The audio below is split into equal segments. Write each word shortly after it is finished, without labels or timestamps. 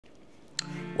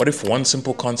What if one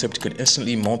simple concept could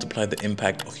instantly multiply the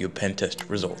impact of your pen test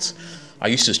results? I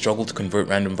used to struggle to convert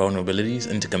random vulnerabilities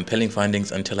into compelling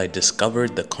findings until I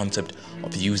discovered the concept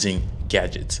of using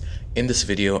gadgets. In this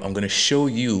video, I'm going to show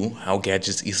you how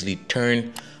gadgets easily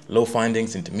turn low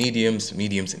findings into mediums,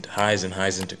 mediums into highs, and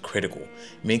highs into critical,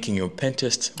 making your pen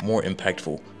tests more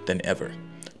impactful than ever.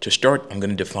 To start, I'm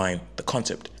going to define the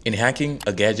concept. In hacking,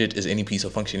 a gadget is any piece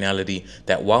of functionality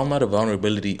that, while not a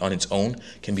vulnerability on its own,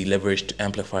 can be leveraged to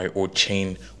amplify or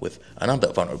chain with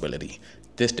another vulnerability.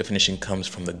 This definition comes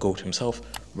from the GOAT himself,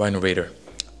 Rhino Raider.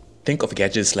 Think of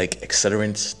gadgets like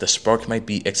accelerants. The spark might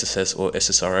be XSS or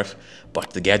SSRF,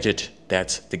 but the gadget,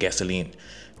 that's the gasoline.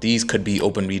 These could be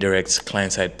open redirects,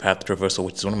 client-side path traversal,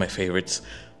 which is one of my favorites,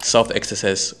 soft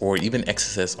XSS, or even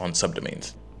XSS on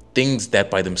subdomains. Things that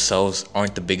by themselves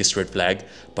aren't the biggest red flag,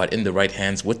 but in the right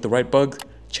hands with the right bug,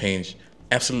 change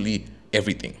absolutely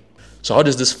everything. So how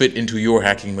does this fit into your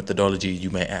hacking methodology, you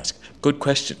may ask? Good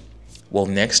question. Well,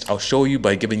 next I'll show you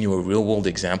by giving you a real-world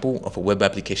example of a web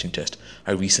application test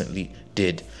I recently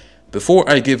did. Before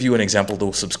I give you an example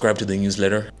though, subscribe to the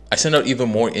newsletter. I send out even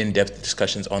more in-depth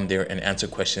discussions on there and answer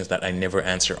questions that I never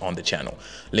answer on the channel.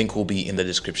 Link will be in the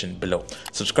description below.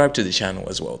 Subscribe to the channel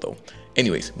as well though.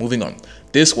 Anyways, moving on.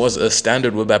 This was a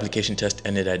standard web application test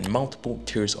and it had multiple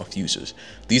tiers of users.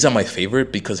 These are my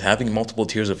favorite because having multiple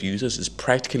tiers of users is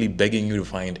practically begging you to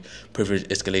find privilege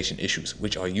escalation issues,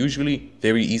 which are usually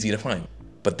very easy to find.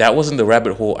 But that wasn't the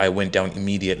rabbit hole I went down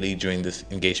immediately during this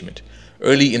engagement.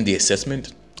 Early in the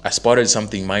assessment, I spotted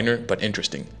something minor but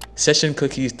interesting. Session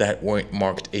cookies that weren't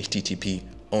marked HTTP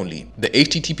only. The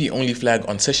HTTP only flag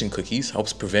on session cookies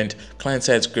helps prevent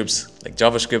client-side scripts like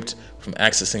JavaScript from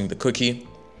accessing the cookie,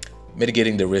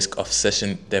 mitigating the risk of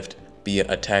session theft via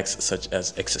attacks such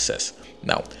as XSS.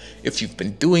 Now, if you've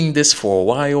been doing this for a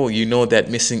while, you know that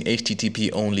missing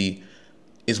HTTP only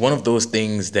is one of those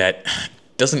things that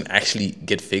doesn't actually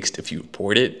get fixed if you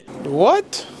report it.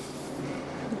 What?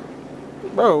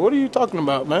 Bro, what are you talking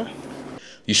about, man?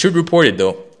 You should report it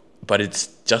though, but it's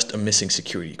just a missing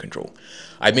security control.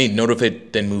 I made note of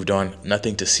it, then moved on.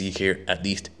 Nothing to see here, at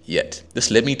least yet.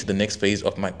 This led me to the next phase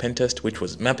of my pen test, which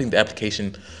was mapping the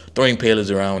application, throwing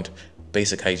payloads around,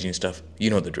 basic hygiene stuff. You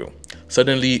know the drill.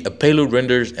 Suddenly, a payload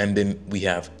renders, and then we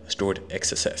have stored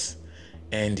XSS.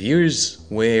 And here's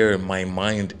where my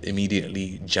mind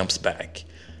immediately jumps back.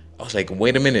 I was like,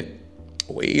 wait a minute.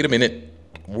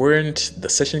 Weren't the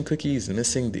session cookies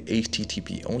missing the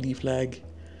HTTP only flag?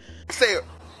 I said,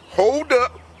 hold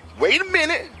up, wait a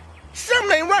minute,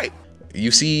 something ain't right.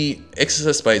 You see,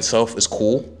 XSS by itself is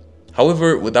cool.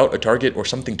 However, without a target or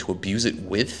something to abuse it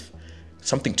with,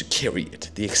 something to carry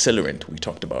it, the accelerant we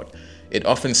talked about, it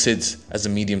often sits as a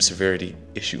medium severity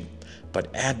issue.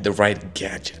 But add the right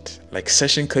gadget, like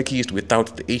session cookies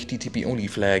without the HTTP only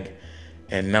flag,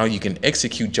 and now you can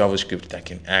execute JavaScript that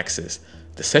can access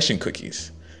the session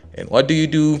cookies. And what do you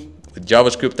do with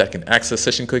JavaScript that can access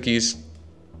session cookies?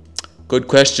 Good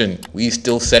question. We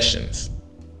steal sessions.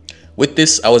 With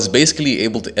this, I was basically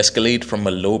able to escalate from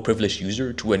a low privileged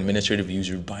user to an administrative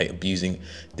user by abusing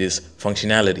this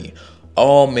functionality,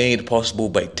 all made possible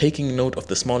by taking note of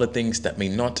the smaller things that may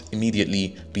not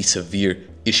immediately be severe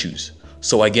issues.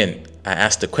 So again, I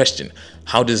asked the question,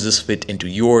 how does this fit into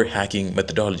your hacking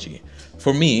methodology?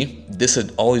 For me, this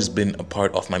had always been a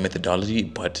part of my methodology,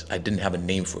 but I didn't have a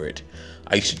name for it.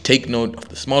 I should take note of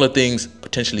the smaller things,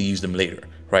 potentially use them later,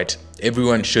 right?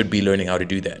 Everyone should be learning how to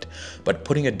do that. But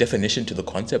putting a definition to the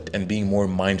concept and being more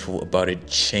mindful about it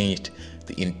changed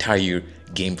the entire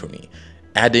game for me.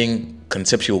 Adding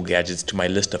conceptual gadgets to my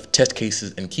list of test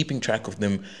cases and keeping track of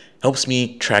them helps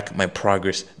me track my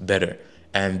progress better.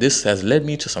 And this has led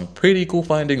me to some pretty cool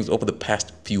findings over the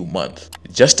past few months.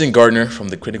 Justin Gardner from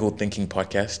the Critical Thinking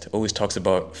podcast always talks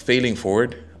about failing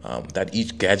forward, that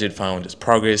each gadget found is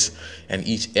progress and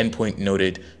each endpoint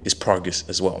noted is progress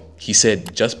as well. He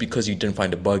said, just because you didn't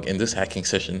find a bug in this hacking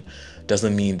session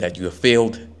doesn't mean that you have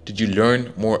failed. Did you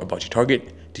learn more about your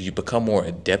target? Did you become more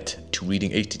adept to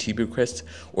reading HTTP requests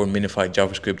or minified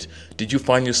JavaScript? Did you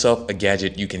find yourself a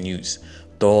gadget you can use?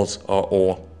 Those are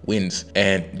all wins,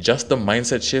 and just the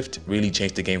mindset shift really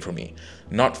changed the game for me.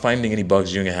 Not finding any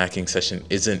bugs during a hacking session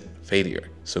isn't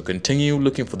failure, so continue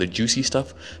looking for the juicy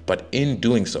stuff, but in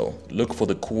doing so, look for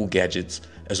the cool gadgets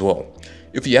as well.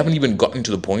 If you haven't even gotten to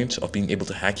the point of being able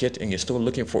to hack yet and you're still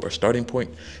looking for a starting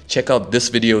point, check out this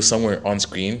video somewhere on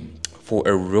screen for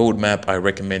a roadmap I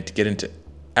recommend to get into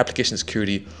application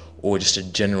security or just a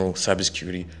general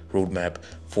cybersecurity roadmap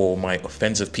for my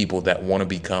offensive people that want to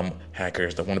become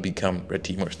hackers, that want to become red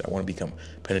teamers, that want to become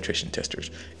penetration testers.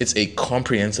 It's a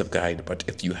comprehensive guide, but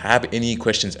if you have any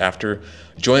questions after,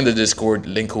 join the Discord.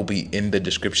 Link will be in the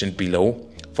description below.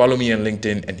 Follow me on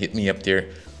LinkedIn and hit me up there,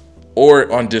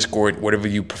 or on Discord, whatever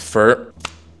you prefer.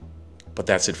 But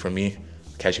that's it from me.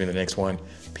 Catch you in the next one.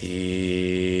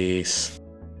 Peace.